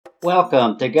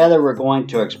Welcome. Together we're going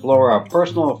to explore our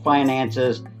personal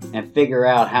finances and figure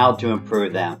out how to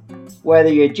improve them.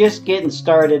 Whether you're just getting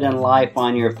started in life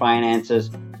on your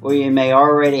finances, or you may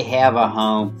already have a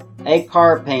home, a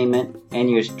car payment, and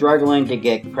you're struggling to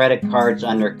get credit cards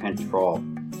under control,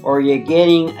 or you're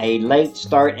getting a late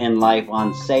start in life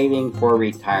on saving for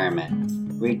retirement.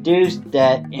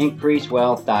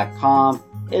 ReduceDebtIncreaseWealth.com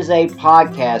is a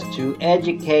podcast to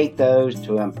educate those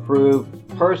to improve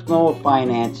personal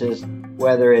finances,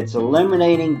 whether it's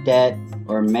eliminating debt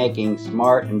or making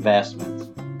smart investments.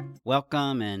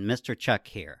 Welcome, and Mr. Chuck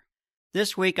here.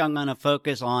 This week I'm going to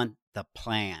focus on the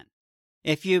plan.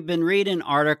 If you've been reading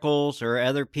articles or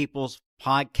other people's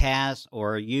podcasts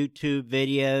or YouTube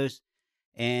videos,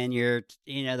 and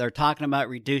they're talking about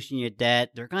reducing your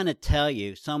debt, they're going to tell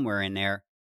you somewhere in there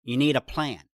you need a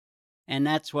plan. And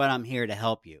that's what I'm here to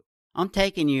help you. I'm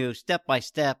taking you step by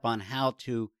step on how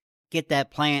to get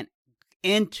that plan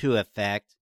into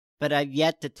effect, but I've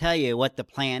yet to tell you what the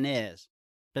plan is.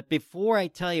 But before I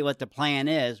tell you what the plan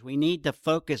is, we need to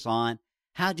focus on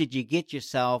how did you get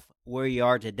yourself where you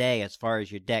are today as far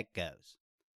as your debt goes.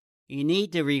 You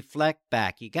need to reflect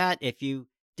back. If you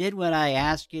did what I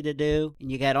asked you to do,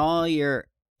 and you got all your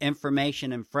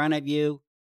information in front of you,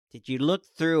 did you look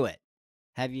through it?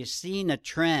 Have you seen a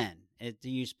trend? Do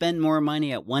you spend more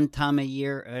money at one time of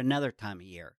year or another time of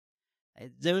year?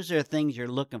 Those are things you're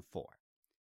looking for.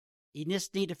 You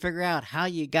just need to figure out how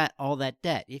you got all that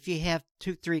debt. If you have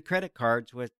 2-3 credit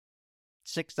cards with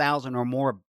 $6,000 or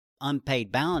more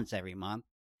unpaid balance every month,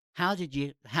 how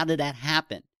did that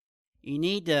happen? You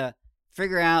need to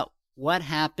figure out what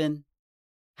happened,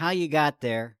 how you got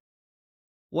there,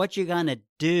 what you're going to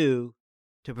do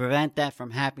to prevent that from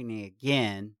happening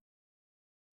again.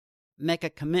 Make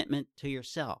a commitment to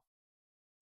yourself.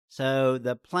 So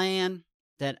the plan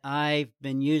that I've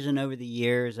been using over the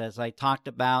years, as I talked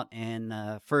about in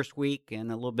the first week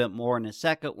and a little bit more in the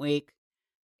second week,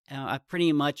 I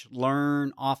pretty much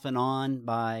learn off and on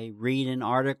by reading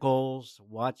articles,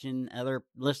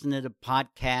 listening to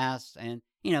podcasts, and,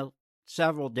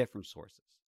 several different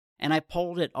sources. And I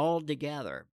pulled it all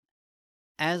together.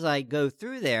 As I go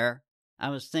through there, I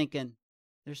was thinking,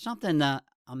 there's something that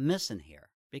I'm missing here,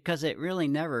 because it really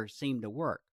never seemed to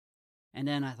work. And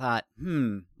then I thought,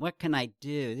 what can I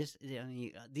do?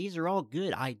 These are all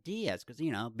good ideas because,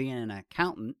 being an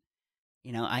accountant,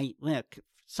 I went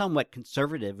somewhat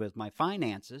conservative with my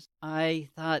finances. I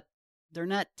thought, they're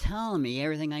not telling me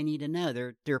everything I need to know.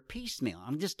 They're piecemeal.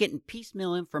 I'm just getting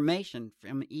piecemeal information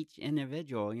from each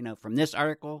individual, from this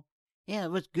article. Yeah,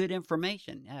 it was good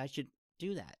information. Yeah, I should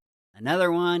do that.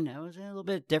 Another one, that was a little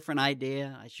bit different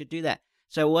idea. I should do that.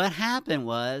 So what happened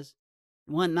was,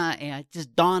 one night, it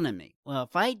just dawned on me, well,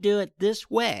 if I do it this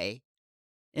way,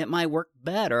 it might work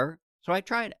better. So I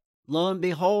tried it. Lo and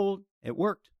behold, it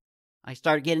worked. I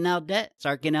started getting out of debt.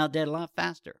 A lot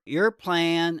faster. Your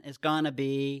plan is going to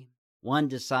be, one,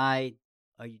 decide,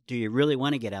 do you really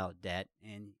want to get out of debt?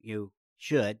 And you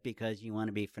should, because you want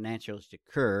to be financially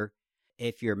secure.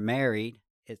 If you're married,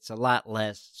 it's a lot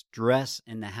less stress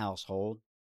in the household,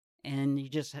 and you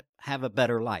just have a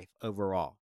better life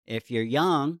overall. If you're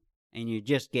young and you're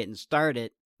just getting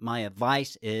started, my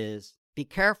advice is be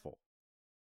careful.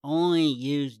 Only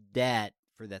use debt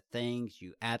for the things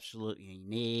you absolutely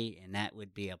need, and that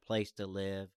would be a place to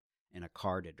live and a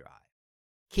car to drive.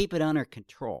 Keep it under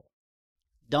control.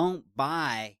 Don't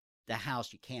buy the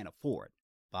house you can't afford.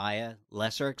 Buy a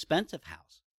lesser expensive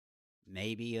house.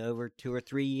 Maybe over 2 or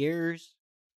 3 years,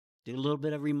 do a little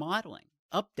bit of remodeling,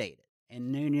 update it.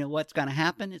 And then you know what's going to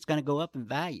happen? It's going to go up in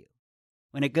value.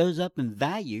 When it goes up in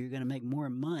value, you're going to make more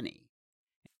money.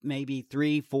 Maybe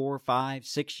 3, 4, 5,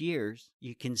 6 years,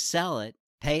 you can sell it,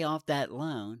 pay off that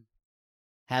loan,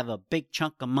 have a big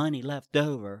chunk of money left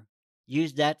over,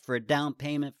 use that for a down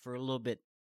payment for a little bit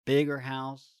bigger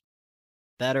house,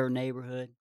 better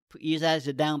neighborhood. Use that as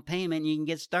a down payment, and you can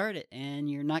get started, and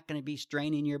you're not going to be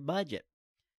straining your budget.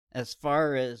 As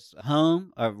far as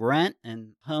rent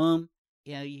and home,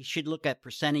 you should look at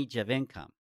percentage of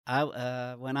income.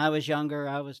 When I was younger,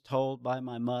 I was told by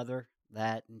my mother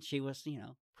that, and she was,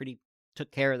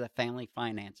 took care of the family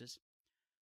finances.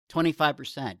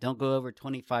 25%. Don't go over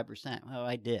 25%. Well,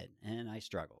 I did, and I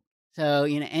struggled. So,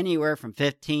 anywhere from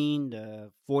 15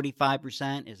 to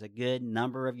 45% is a good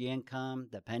number of your income,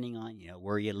 depending on,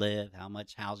 where you live, how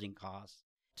much housing costs,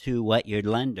 to what your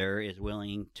lender is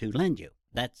willing to lend you.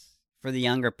 That's for the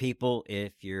younger people.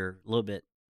 If you're a little bit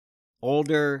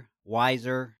older,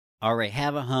 wiser, already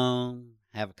have a home,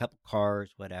 have a couple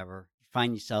cars, whatever, you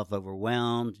find yourself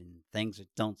overwhelmed and things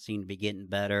that don't seem to be getting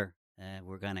better,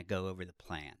 we're going to go over the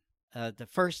plan. The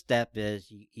first step is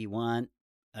you want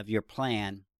of your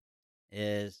plan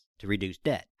is to reduce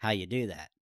debt. How you do that?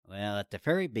 Well, at the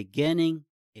very beginning,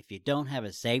 if you don't have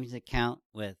a savings account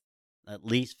with at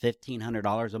least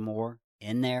 $1,500 or more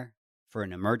in there for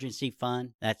an emergency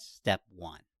fund, that's step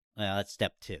one. Well, that's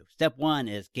step two. Step one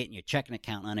is getting your checking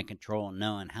account under control and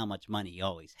knowing how much money you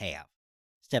always have.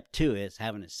 Step two is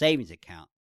having a savings account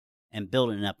and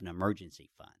building up an emergency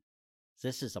fund. So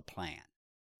this is a plan,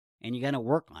 and you got to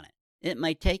work on it. It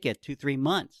might take you 2-3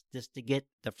 months just to get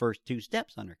the first two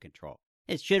steps under control.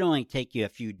 It should only take you a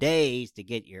few days to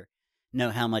get know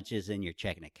how much is in your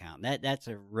checking account. That's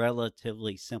a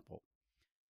relatively simple.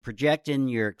 Projecting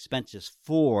your expenses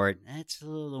forward, that's a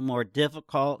little more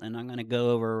difficult, and I'm going to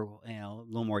go over a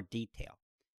little more detail.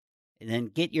 And then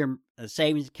get your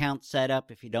savings account set up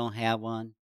if you don't have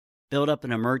one. Build up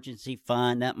an emergency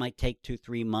fund. That might take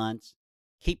 2-3 months.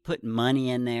 Keep putting money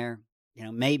in there.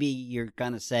 Maybe you're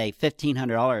going to say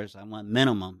 $1,500 I want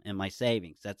minimum in my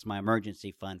savings. That's my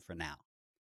emergency fund for now.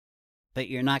 But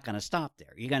you're not going to stop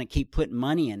there. You're going to keep putting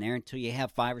money in there until you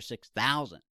have $5,000 or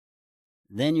 $6,000.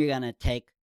 Then you're going to take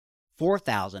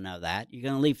 $4,000 of that. You're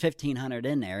going to leave $1,500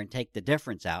 in there and take the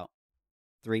difference out,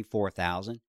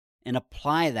 $3,000-4,000, and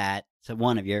apply that to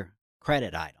one of your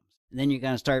credit items. And then you're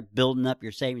going to start building up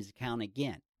your savings account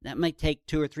again. That might take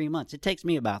 2 or 3 months. It takes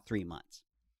me about 3 months.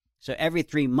 So every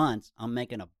 3 months, I'm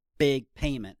making a big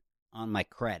payment on my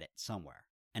credit somewhere.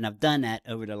 And I've done that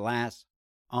over the last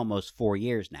almost 4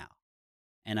 years now.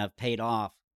 And I've paid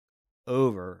off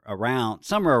somewhere around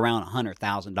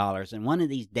 $100,000. And one of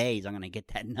these days, I'm going to get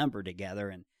that number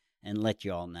together and let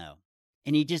you all know.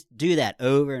 And you just do that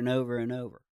over and over and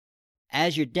over.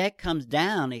 As your debt comes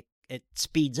down, it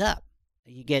speeds up.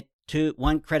 You get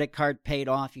one credit card paid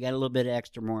off, you got a little bit of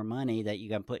extra more money that you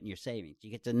got to put in your savings.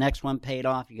 You get the next one paid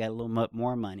off, you got a little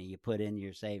more money you put in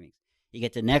your savings. You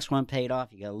get the next one paid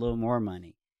off, you got a little more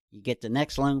money. You get the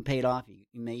next loan paid off,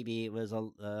 maybe it was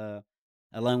a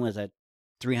loan was a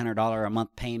 $300 a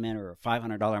month payment or a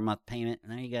 $500 a month payment,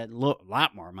 and then you got a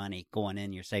lot more money going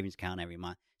in your savings account every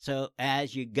month. So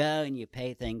as you go and you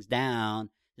pay things down,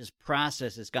 this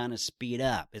process is going to speed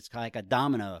up. It's like a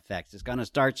domino effect. It's going to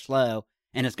start slow,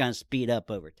 and it's going to speed up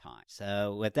over time.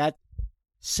 So with that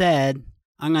said,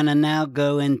 I'm going to now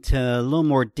go into a little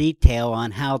more detail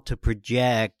on how to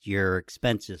project your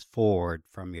expenses forward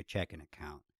from your checking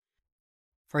account.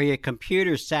 For your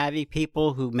computer savvy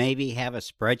people who maybe have a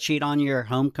spreadsheet on your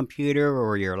home computer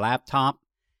or your laptop,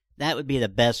 that would be the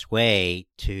best way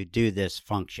to do this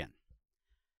function.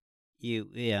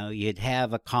 You'd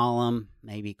have a column,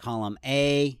 maybe column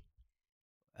A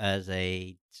as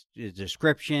a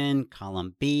description,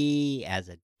 column B as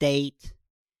a date,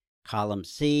 column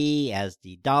C as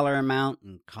the dollar amount,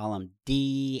 and column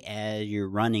D as your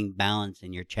running balance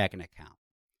in your checking account.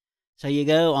 So you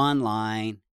go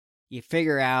online, you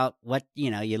figure out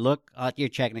you look at your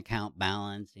checking account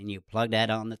balance and you plug that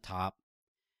on the top,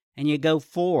 and you go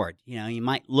forward. You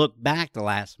might look back the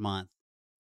last month.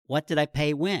 What did I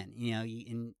pay when?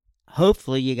 And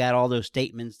hopefully you got all those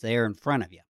statements there in front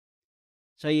of you.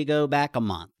 So you go back a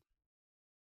month.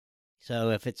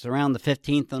 So if it's around the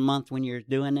 15th of the month when you're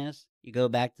doing this, you go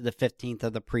back to the 15th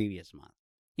of the previous month.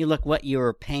 You look what you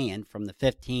were paying from the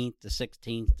 15th, the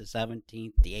 16th, the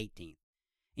 17th, the 18th.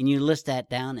 And you list that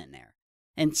down in there.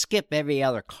 And skip every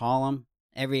other column,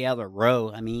 every other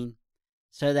row,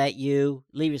 so that you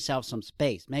leave yourself some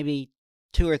space. Maybe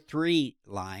 2 or 3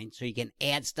 lines so you can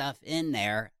add stuff in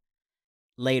there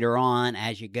later on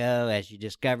as you go, as you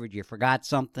discovered you forgot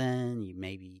something, you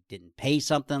maybe didn't pay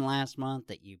something last month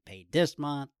that you paid this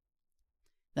month,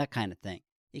 that kind of thing.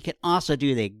 You can also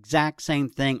do the exact same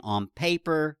thing on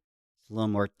paper. It's a little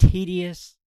more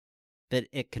tedious, but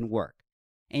it can work.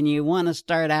 And you want to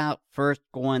start out first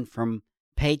going from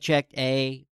paycheck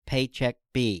A, paycheck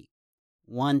B,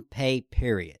 one pay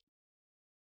period.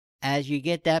 As you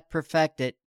get that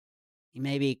perfected, you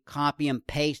maybe copy and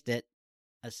paste it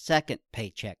a second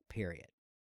paycheck period.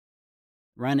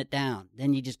 Run it down.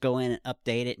 Then you just go in and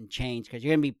update it and change because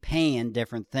you're going to be paying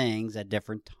different things at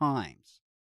different times.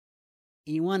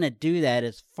 And you want to do that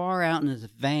as far out in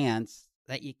advance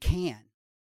that you can.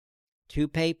 2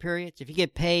 pay periods. If you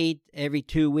get paid every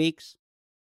 2 weeks,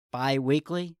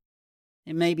 bi-weekly,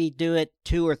 and maybe do it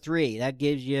 2 or 3. That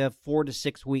gives you 4 to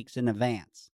 6 weeks in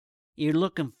advance. You're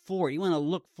looking forward. You want to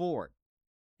look forward.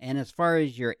 And as far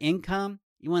as your income,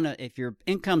 if your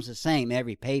income's the same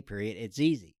every pay period, it's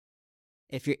easy.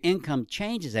 If your income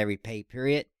changes every pay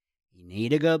period, you need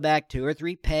to go back 2 or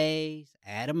 3 pays,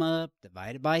 add them up,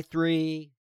 divide it by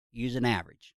 3, use an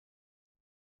average.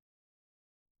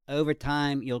 Over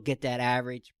time, you'll get that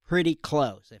average pretty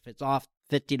close. If it's off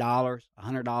 $50,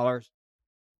 $100,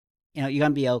 you're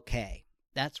going to be okay.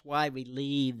 That's why we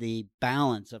leave the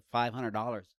balance of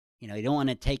 $500. You don't want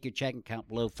to take your checking account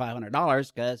below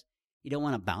 $500 because you don't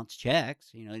want to bounce checks.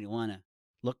 You don't want to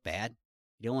look bad.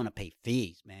 You don't want to pay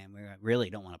fees, man. We really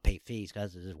don't want to pay fees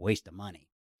because it's a waste of money.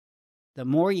 The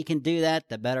more you can do that,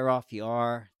 the better off you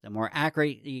are. The more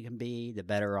accurate you can be, the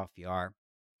better off you are.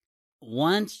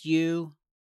 Once you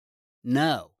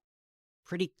know,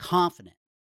 pretty confident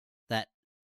that,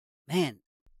 man,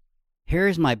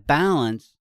 here's my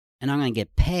balance and I'm going to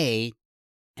get paid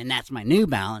and that's my new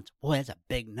balance. Boy, that's a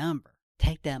big number.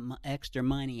 Take that extra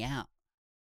money out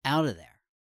of there.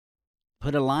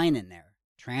 Put a line in there.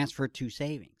 Transfer to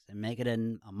savings and make it a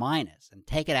minus and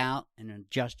take it out and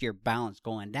adjust your balance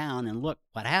going down and look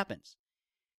what happens.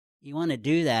 You want to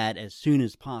do that as soon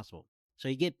as possible. So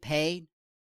you get paid.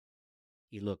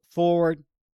 You look forward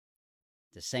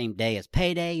the same day as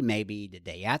payday, maybe the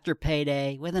day after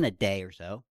payday, within a day or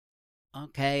so.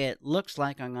 Okay, it looks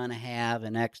like I'm going to have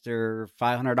an extra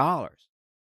 $500.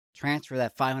 Transfer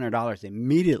that $500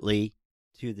 immediately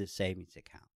to the savings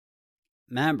account.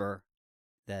 Remember,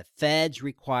 the feds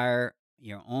require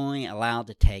you're only allowed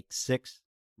to take 6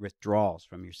 withdrawals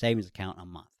from your savings account a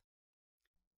month.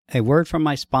 A word from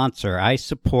my sponsor. I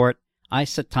support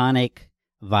isotonic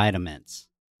vitamins.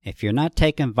 If you're not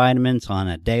taking vitamins on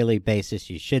a daily basis,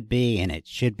 you should be, and it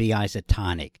should be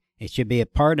isotonic. It should be a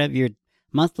part of your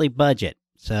monthly budget.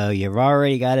 So you've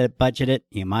already got it budgeted.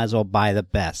 You might as well buy the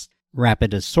best.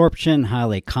 Rapid absorption,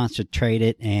 highly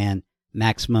concentrated, and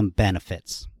maximum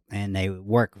benefits. And they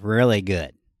work really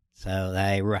good. So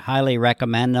I highly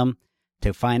recommend them.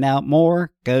 To find out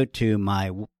more, go to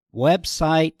my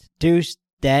website,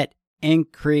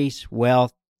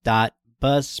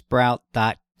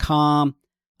 reducedebtincreasewealth.buzzsprout.com.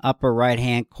 Upper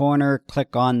right-hand corner,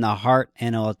 click on the heart,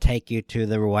 and it will take you to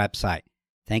the website.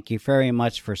 Thank you very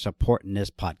much for supporting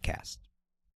this podcast.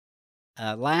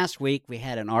 Last week, we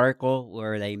had an article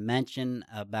where they mentioned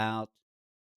about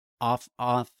off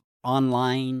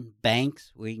online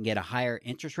banks where you can get a higher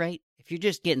interest rate. If you're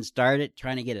just getting started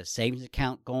trying to get a savings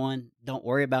account going, don't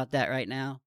worry about that right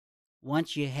now.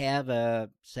 Once you have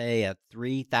say a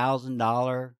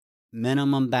 $3,000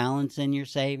 minimum balance in your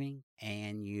savings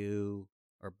and you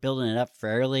are building it up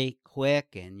fairly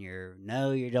quick and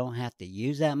you don't have to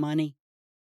use that money,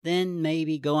 then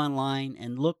maybe go online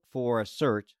and look for a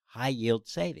search high yield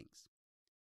savings.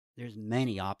 There's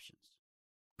many options.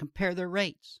 Compare their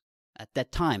rates. At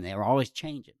that time, they were always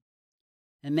changing.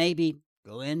 And maybe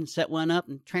go in and set one up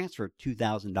and transfer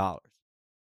 $2,000.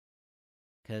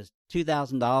 Because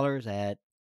 $2,000 at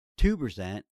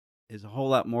 2% is a whole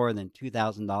lot more than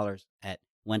 $2,000 at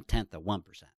 1/10 of 1%.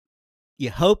 You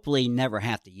hopefully never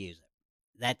have to use it.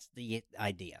 That's the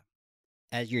idea.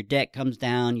 As your debt comes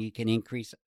down, you can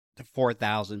increase to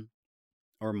 $4,000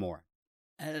 or more.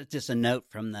 Just a note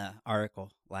from the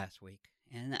article last week.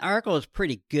 And the article is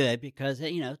pretty good because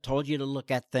it, told you to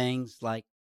look at things like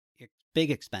your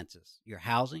big expenses, your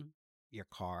housing, your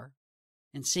car,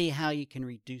 and see how you can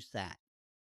reduce that.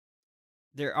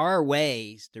 There are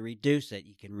ways to reduce it.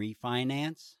 You can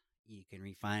refinance. You can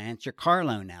refinance your car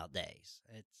loan nowadays.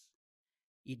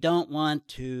 You don't want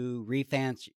to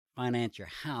refinance your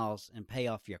house and pay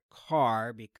off your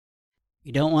car because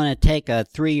you don't want to take a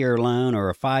 3-year loan or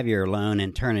a 5-year loan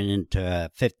and turn it into a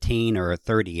 15 or a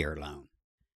 30-year loan.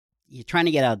 You're trying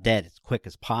to get out of debt as quick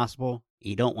as possible.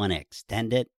 You don't want to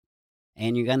extend it.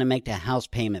 And you're going to make the house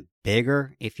payment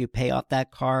bigger if you pay off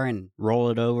that car and roll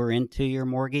it over into your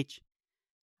mortgage.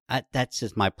 That's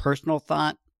just my personal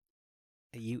thought.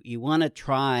 You want to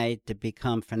try to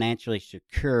become financially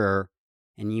secure,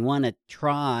 and you want to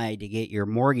try to get your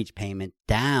mortgage payment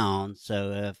down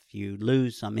so if you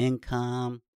lose some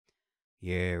income,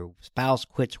 your spouse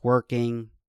quits working,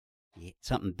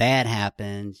 something bad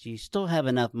happens, you still have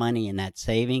enough money in that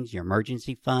savings, your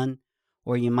emergency fund,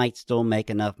 or you might still make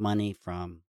enough money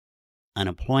from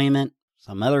unemployment,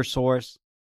 some other source,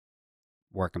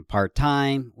 working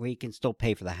part-time, where you can still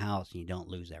pay for the house and you don't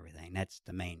lose everything. That's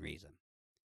the main reason.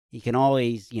 You can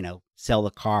always, sell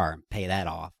the car and pay that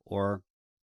off, or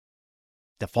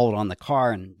default on the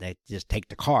car and they just take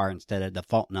the car instead of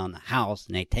defaulting on the house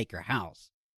and they take your house.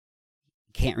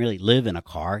 You can't really live in a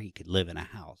car. You could live in a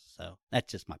house. So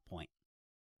that's just my point.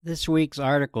 This week's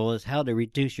article is how to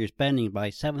reduce your spending by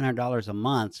 $700 a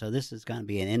month. So this is going to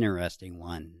be an interesting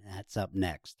one. That's up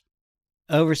next.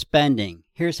 Overspending.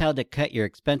 Here's how to cut your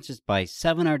expenses by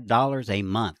 $700 a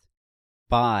month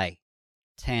by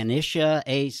Tanisha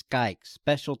A. Skike,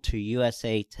 special to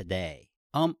USA Today.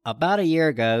 About a year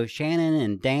ago, Shannon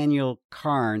and Daniel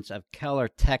Carnes of Keller,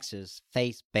 Texas,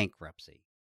 faced bankruptcy.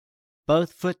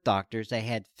 Both foot doctors, they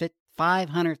had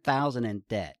 $500,000 in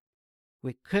debt.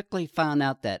 We quickly found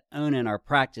out that owning our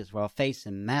practice while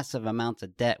facing massive amounts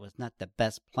of debt was not the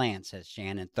best plan, says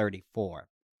Shannon, 34.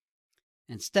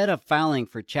 Instead of filing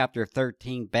for Chapter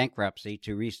 13 bankruptcy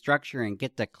to restructure and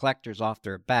get the collectors off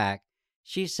their back,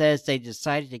 she says they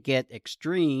decided to get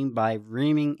extreme by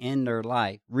reeling in their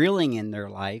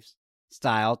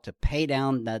lifestyle to pay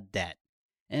down the debt.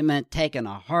 It meant taking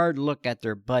a hard look at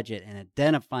their budget and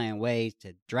identifying ways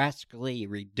to drastically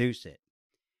reduce it.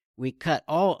 We cut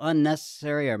all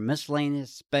unnecessary or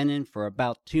miscellaneous spending for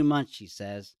about 2 months, she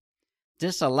says.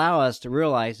 This allowed us to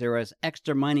realize there was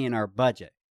extra money in our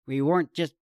budget. We weren't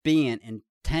just being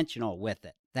intentional with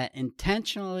it. That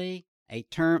intentionally, a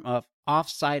term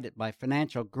oft-cited by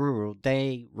financial guru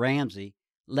Dave Ramsey,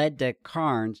 led the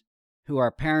Carnes, who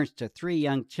are parents to 3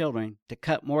 young children, to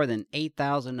cut more than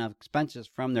 $8,000 of expenses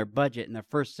from their budget in the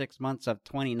first 6 months of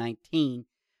 2019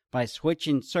 by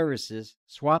switching services,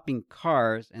 swapping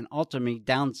cars, and ultimately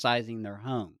downsizing their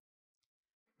home.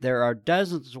 There are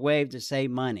dozens of ways to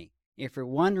save money. If you're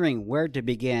wondering where to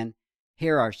begin,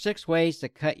 here are 6 ways to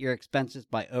cut your expenses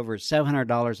by over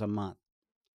 $700 a month.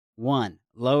 1.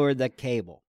 Lower the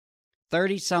cable.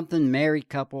 30-something married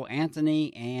couple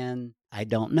Anthony and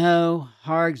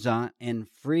Hargzont in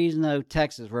Fresno,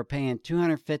 Texas were paying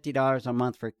 $250 a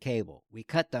month for cable. We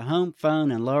cut the home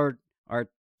phone and lowered our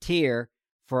tier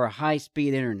for a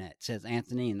high-speed internet, says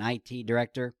Anthony, an IT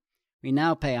director. We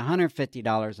now pay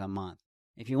 $150 a month.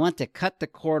 If you want to cut the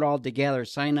cord altogether,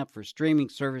 sign up for streaming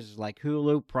services like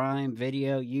Hulu, Prime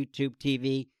Video, YouTube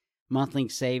TV. Monthly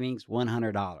savings,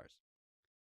 $100.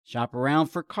 Shop around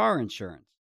for car insurance.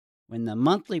 When the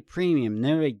monthly premium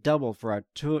nearly doubled for our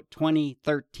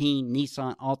 2013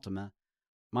 Nissan Altima,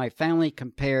 my family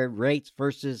compared rates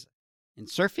versus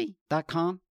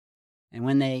Insurfy.com, and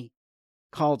when they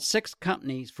called 6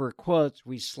 companies for quotes,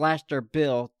 we slashed our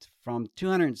bill from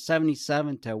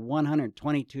 $277 to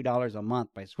 $122 a month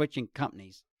by switching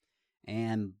companies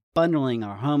and bundling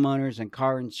our homeowners and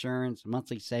car insurance.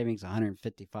 Monthly savings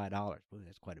 $155. Ooh,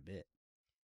 that's quite a bit.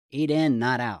 Eat in,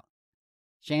 not out.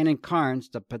 Shannon Carnes,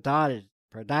 the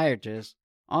podiatrist,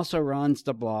 also runs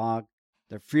the blog,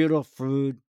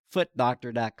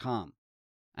 thefrugalfoodfootdoctor.com.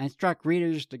 I instruct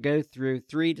readers to go through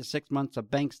 3 to 6 months of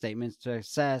bank statements to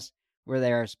assess where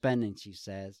they are spending, she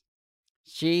says.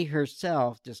 She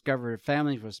herself discovered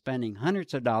families were spending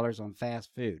hundreds of dollars on fast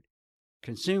food.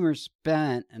 Consumers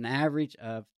spent an average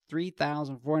of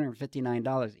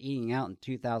 $3,459 eating out in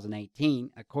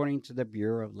 2018, according to the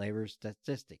Bureau of Labor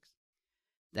Statistics.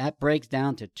 That breaks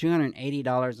down to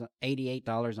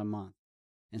 $288 a month.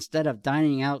 Instead of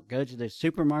dining out, go to the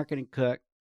supermarket and cook.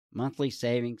 Monthly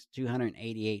savings,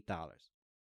 $288.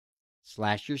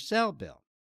 Slash your cell bill.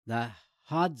 The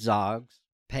Hodzogs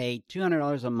paid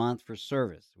 $200 a month for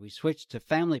service. We switched to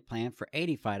family plan for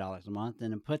 $85 a month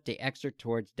and then put the extra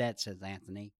towards debt, says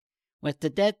Anthony. With the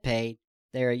debt paid,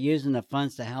 they are using the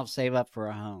funds to help save up for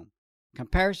a home.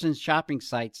 Comparison shopping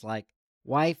sites like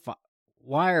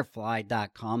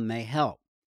Wirefly.com may help.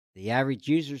 The average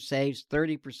user saves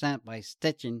 30% by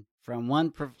switching from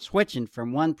one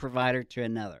provider to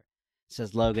another,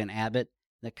 says Logan Abbott,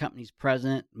 the company's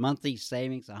president. Monthly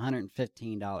savings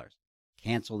 $115.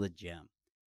 Cancel the gym.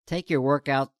 Take your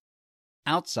workout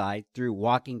outside through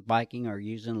walking, biking, or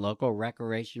using local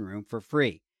recreation room for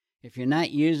free. If you're not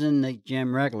using the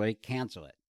gym regularly, cancel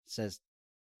it, says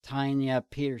Tanya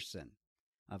Peterson,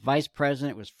 a vice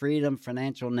president with Freedom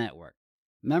Financial Network.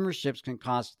 Memberships can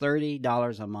cost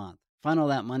 $30 a month. Funnel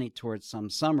that money towards some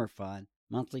summer fun.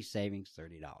 Monthly savings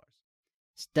 $30.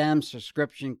 STEM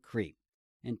subscription creep.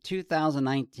 In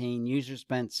 2019, users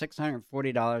spent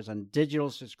 $640 on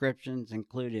digital subscriptions,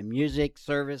 including music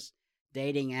service,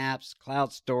 dating apps,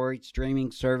 cloud storage, streaming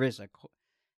service,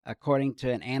 according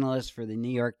to an analyst for the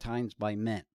New York Times by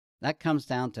Mint. That comes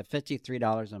down to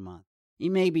 $53 a month.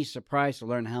 You may be surprised to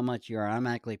learn how much you are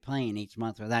automatically paying each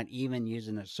month without even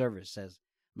using the service, says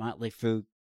Molly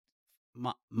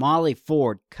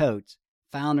Ford Coates,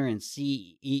 founder and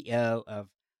CEO of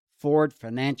Ford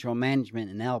Financial Management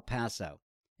in El Paso.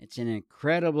 It's an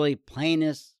incredibly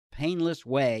painless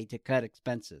way to cut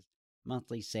expenses.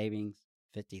 Monthly savings,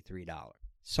 $53.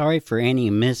 Sorry for any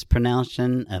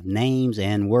mispronunciation of names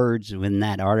and words in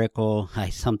that article. I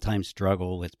sometimes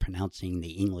struggle with pronouncing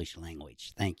the English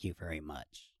language. Thank you very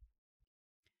much.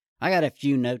 I got a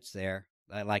few notes there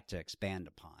that I'd like to expand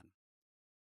upon.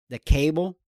 The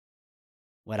cable,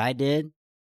 what I did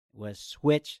was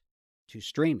switch to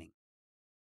streaming.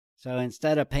 So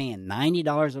instead of paying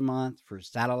 $90 a month for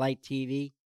satellite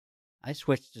TV, I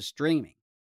switched to streaming.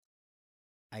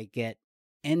 I get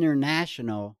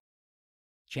international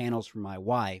channels for my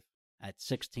wife at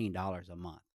 $16 a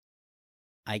month.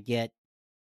 I get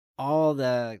all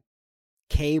the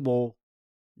cable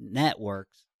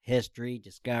networks, History,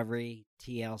 Discovery,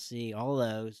 TLC, all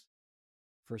those,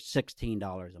 for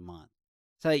 $16 a month.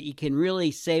 So you can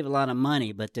really save a lot of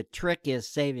money, but the trick is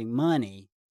saving money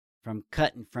from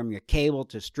cutting from your cable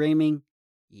to streaming.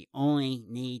 You only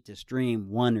need to stream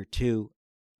 1 or 2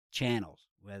 channels,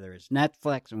 whether it's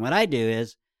Netflix. And what I do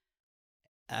is,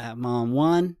 I'm on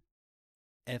one.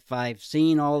 If I've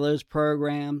seen all those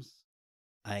programs,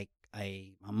 I'm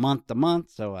month to month,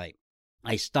 so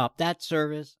I stop that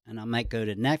service, and I might go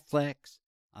to Netflix,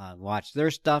 watch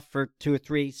their stuff for 2 or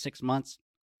 3, 6 months.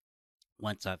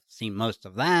 Once I've seen most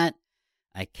of that,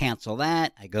 I cancel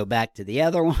that. I go back to the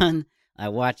other one. I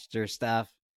watch their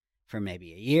stuff for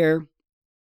maybe a year.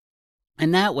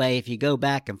 And that way, if you go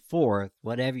back and forth,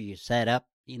 whatever you set up,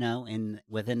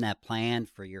 within that plan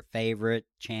for your favorite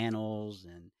channels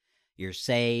and your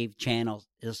saved channels,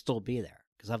 it'll still be there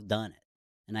because I've done it.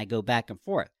 And I go back and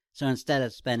forth. So instead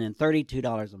of spending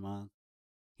 $32 a month,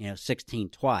 16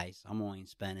 twice, I'm only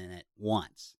spending it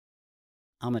once.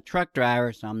 I'm a truck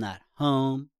driver, so I'm not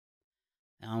home.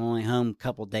 I'm only home a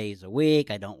couple days a week.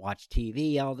 I don't watch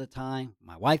TV all the time.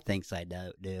 My wife thinks I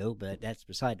do, but that's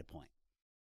beside the point.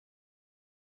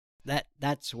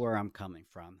 That's where I'm coming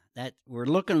from. That we're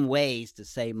looking ways to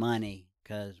save money,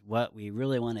 because what we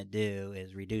really want to do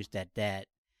is reduce that debt.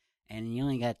 And you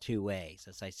only got 2 ways,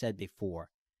 as I said before.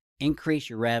 Increase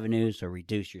your revenues or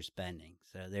reduce your spending.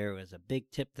 So there was a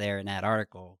big tip there in that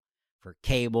article for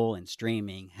cable and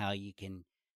streaming, how you can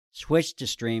switch to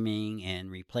streaming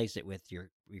and replace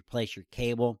your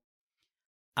cable.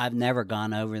 I've never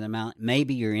gone over the amount.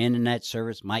 Maybe your internet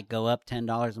service might go up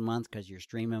 $10 a month because you're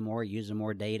streaming more, using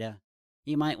more data.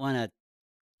 You might want to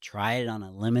try it on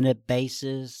a limited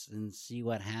basis and see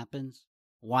what happens.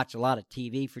 Watch a lot of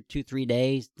TV for 2-3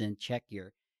 days, then check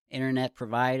your internet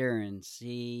provider and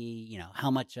see, how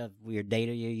much of your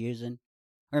data you're using.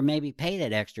 Or maybe pay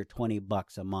that extra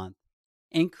 $20 a month.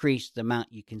 Increase the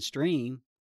amount you can stream,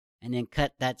 and then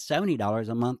cut that $70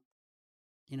 a month,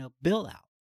 bill out.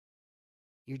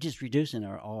 You're just reducing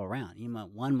it all around.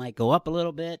 One might go up a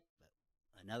little bit,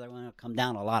 but another one will come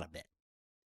down a lot of bit.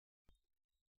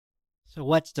 So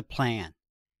what's the plan?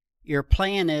 Your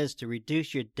plan is to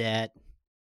reduce your debt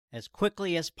as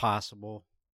quickly as possible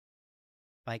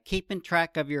by keeping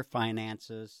track of your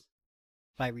finances,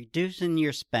 by reducing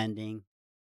your spending,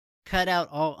 cut out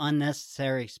all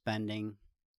unnecessary spending,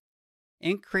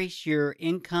 increase your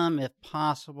income if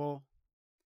possible,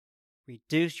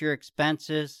 reduce your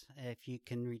expenses. If you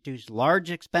can reduce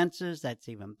large expenses, that's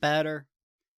even better.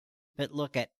 But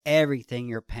look at everything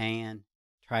you're paying.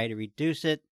 Try to reduce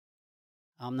it.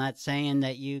 I'm not saying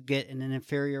that you get an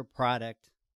inferior product.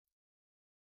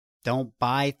 Don't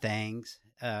buy things.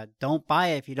 Don't buy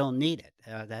it if you don't need it.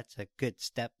 That's a good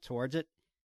step towards it.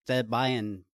 Instead of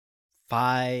buying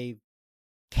 5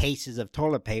 cases of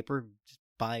toilet paper, just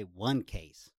buy 1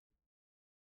 case.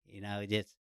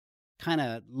 Just kind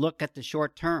of look at the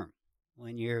short term.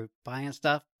 When you're buying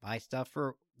stuff, buy stuff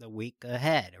for the week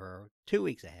ahead or 2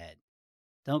 weeks ahead.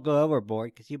 Don't go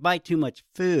overboard, because you buy too much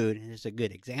food, and this is a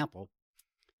good example,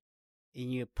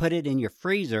 and you put it in your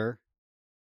freezer,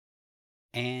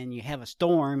 and you have a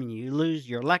storm, and you lose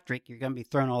your electric, you're going to be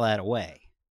throwing all that away.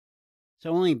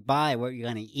 So only buy what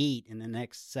you're going to eat in the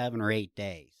next 7 or 8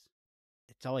 days.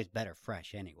 It's always better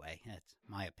fresh anyway. That's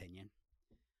my opinion.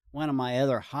 One of my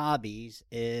other hobbies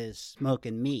is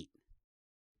smoking meat.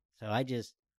 So I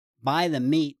just buy the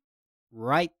meat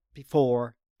right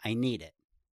before I need it.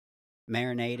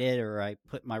 Marinate it, or I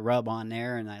put my rub on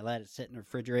there and I let it sit in the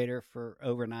refrigerator for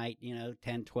overnight,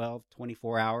 10, 12,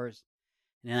 24 hours.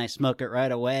 And then I smoke it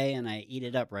right away and I eat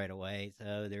it up right away,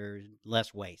 so there's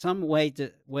less waste. Some ways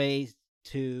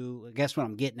to, I guess what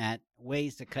I'm getting at,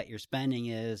 ways to cut your spending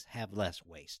is have less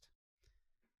waste.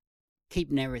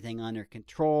 Keeping everything under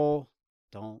control.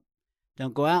 Don't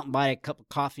go out and buy a cup of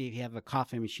coffee if you have a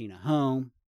coffee machine at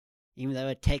home. Even though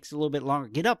it takes a little bit longer,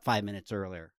 get up 5 minutes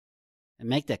earlier and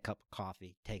make that cup of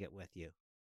coffee. Take it with you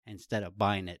instead of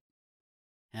buying it.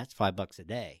 That's $5 a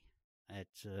day.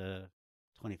 That's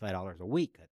 $25 a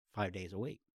week, 5 days a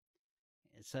week.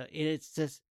 So it's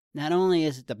just, not only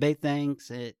is it the big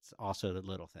things, it's also the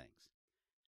little things.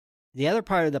 The other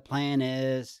part of the plan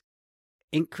is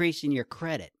increasing your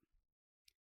credit.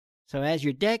 So as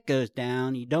your debt goes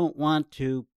down, you don't want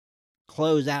to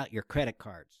close out your credit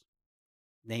cards.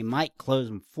 They might close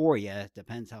them for you. It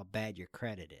depends how bad your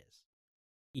credit is.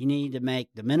 You need to make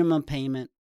the minimum payment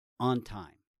on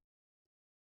time.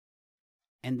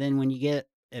 And then when you get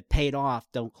it paid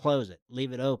off, don't close it.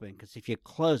 Leave it open, because if you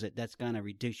close it, that's going to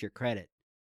reduce your credit,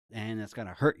 and that's going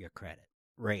to hurt your credit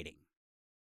rating.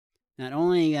 not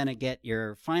only are you going to get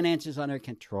your finances under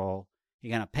control, you're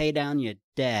going to pay down your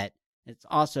debt, it's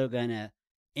also going to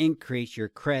increase your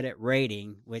credit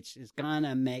rating, which is going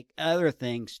to make other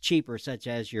things cheaper, such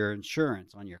as your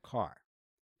insurance on your car.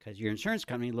 Because your insurance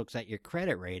company looks at your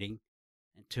credit rating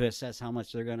to assess how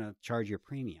much they're going to charge your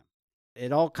premium.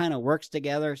 It all kind of works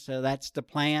together, so that's the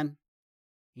plan.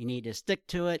 You need to stick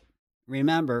to it.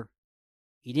 Remember,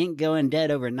 you didn't go in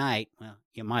debt overnight. Well,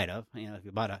 you might have, if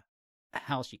you bought a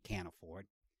house you can't afford.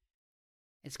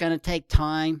 It's going to take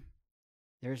time.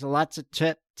 There's lots of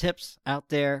tips out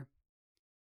there.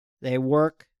 They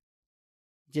work.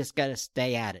 You just got to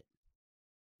stay at it.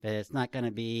 But it's not going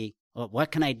to be, well,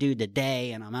 what can I do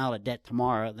today and I'm out of debt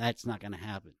tomorrow? That's not going to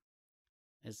happen.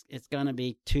 It's going to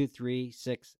be 2, 3,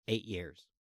 6, 8 years.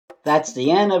 That's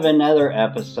the end of another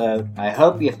episode. I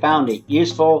hope you found it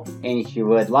useful, and if you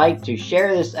would like to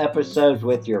share this episode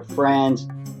with your friends,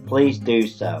 please do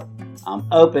so. I'm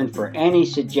open for any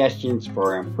suggestions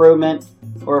for improvement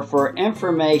or for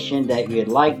information that you'd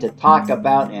like to talk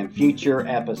about in future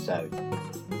episodes.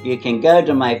 You can go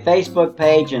to my Facebook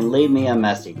page and leave me a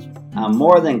message. I'm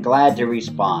more than glad to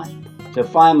respond. To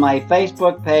find my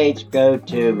Facebook page, go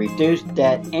to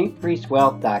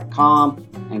reducedebtincreasewealth.com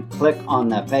and click on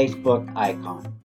the Facebook icon.